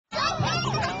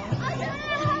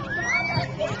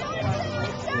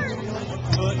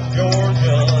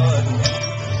Georgia,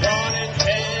 John and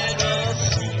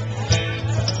Tennessee.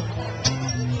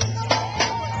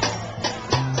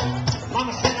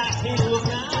 Mama said I can't look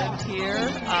out. Lived here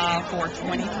for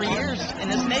 23 years in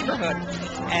this neighborhood,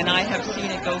 and I have seen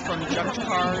it go from junk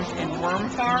cars and worm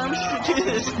farms to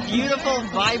this beautiful,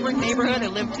 vibrant neighborhood. I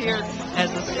lived here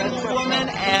as a single woman,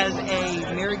 as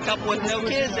a married couple with no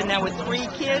kids, and now with 3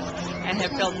 kids, and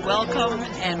have felt welcome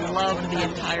and loved the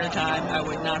entire time. I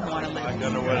would not want to live I like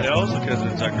Underwood Hills because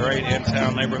it's a great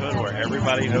in-town neighborhood where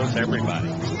everybody knows everybody.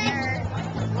 Underwood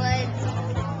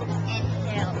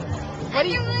Hills.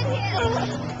 Underwood Hills.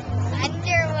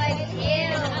 Underwood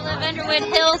Hills. I love Underwood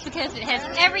Hills because it has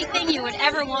everything you would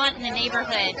ever want in a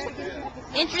neighborhood.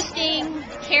 Interesting,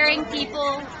 caring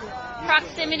people,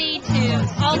 proximity to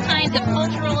all kinds of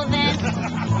cultural events,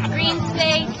 green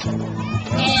space,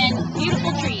 and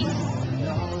beautiful trees.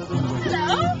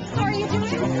 Hello, how are you doing?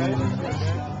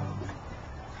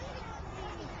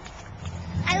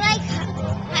 I like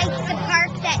the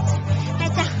park that's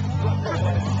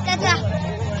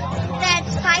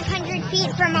 500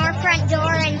 feet from our front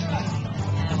door, and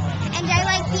I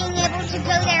like being able to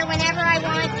go there whenever I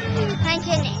want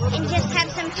and just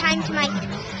have some time to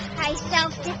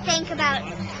myself to think about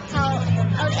how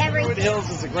everything. Underwood Hills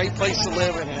is a great place to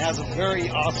live, and it has a very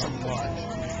awesome park.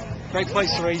 Great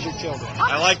place to raise your children.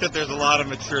 I like that there's a lot of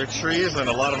mature trees and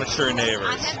a lot of mature I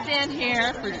neighbors. have been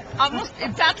here for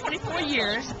about 24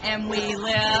 years, and we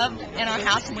live in our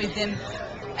house, and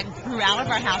I grew out of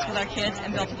our house with our kids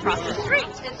and built across the street.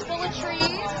 It's full of trees,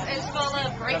 it's full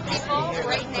of great people,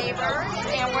 great neighbors,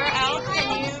 and where else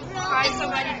can you find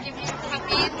somebody to give you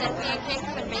cookies and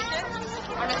pancakes and bacon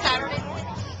on a Saturday morning?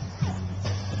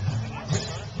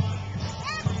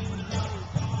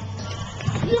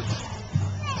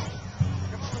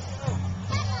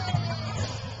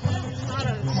 Not a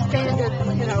standard,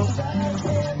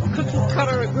 cookie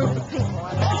cutter group of people.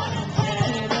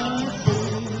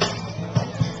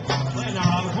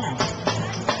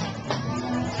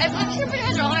 I've lived here pretty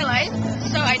much all my life,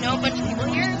 so I know a bunch of people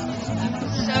here.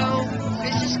 So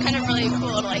it's just kind of really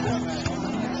cool to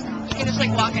you can just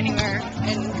walk anywhere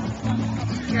and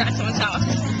you're at someone's house.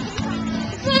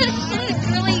 It's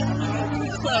really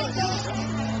close.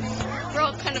 We're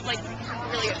all kind of really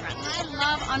good friends. I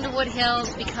love Underwood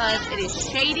Hills because it is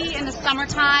shady in the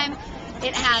summertime.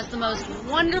 It has the most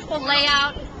wonderful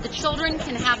layout. The children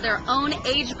can have their own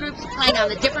age groups playing on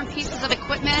the different pieces of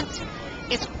equipment.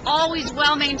 It's always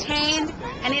well maintained,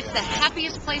 and it's the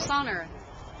happiest place on earth.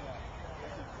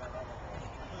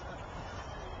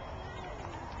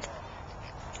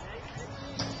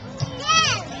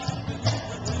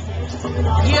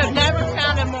 You have never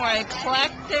found a more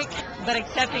eclectic but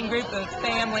accepting group of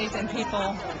families and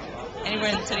people anywhere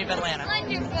in the city of Atlanta.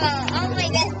 Wonderful. All my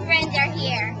best friends are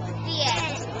here. The end.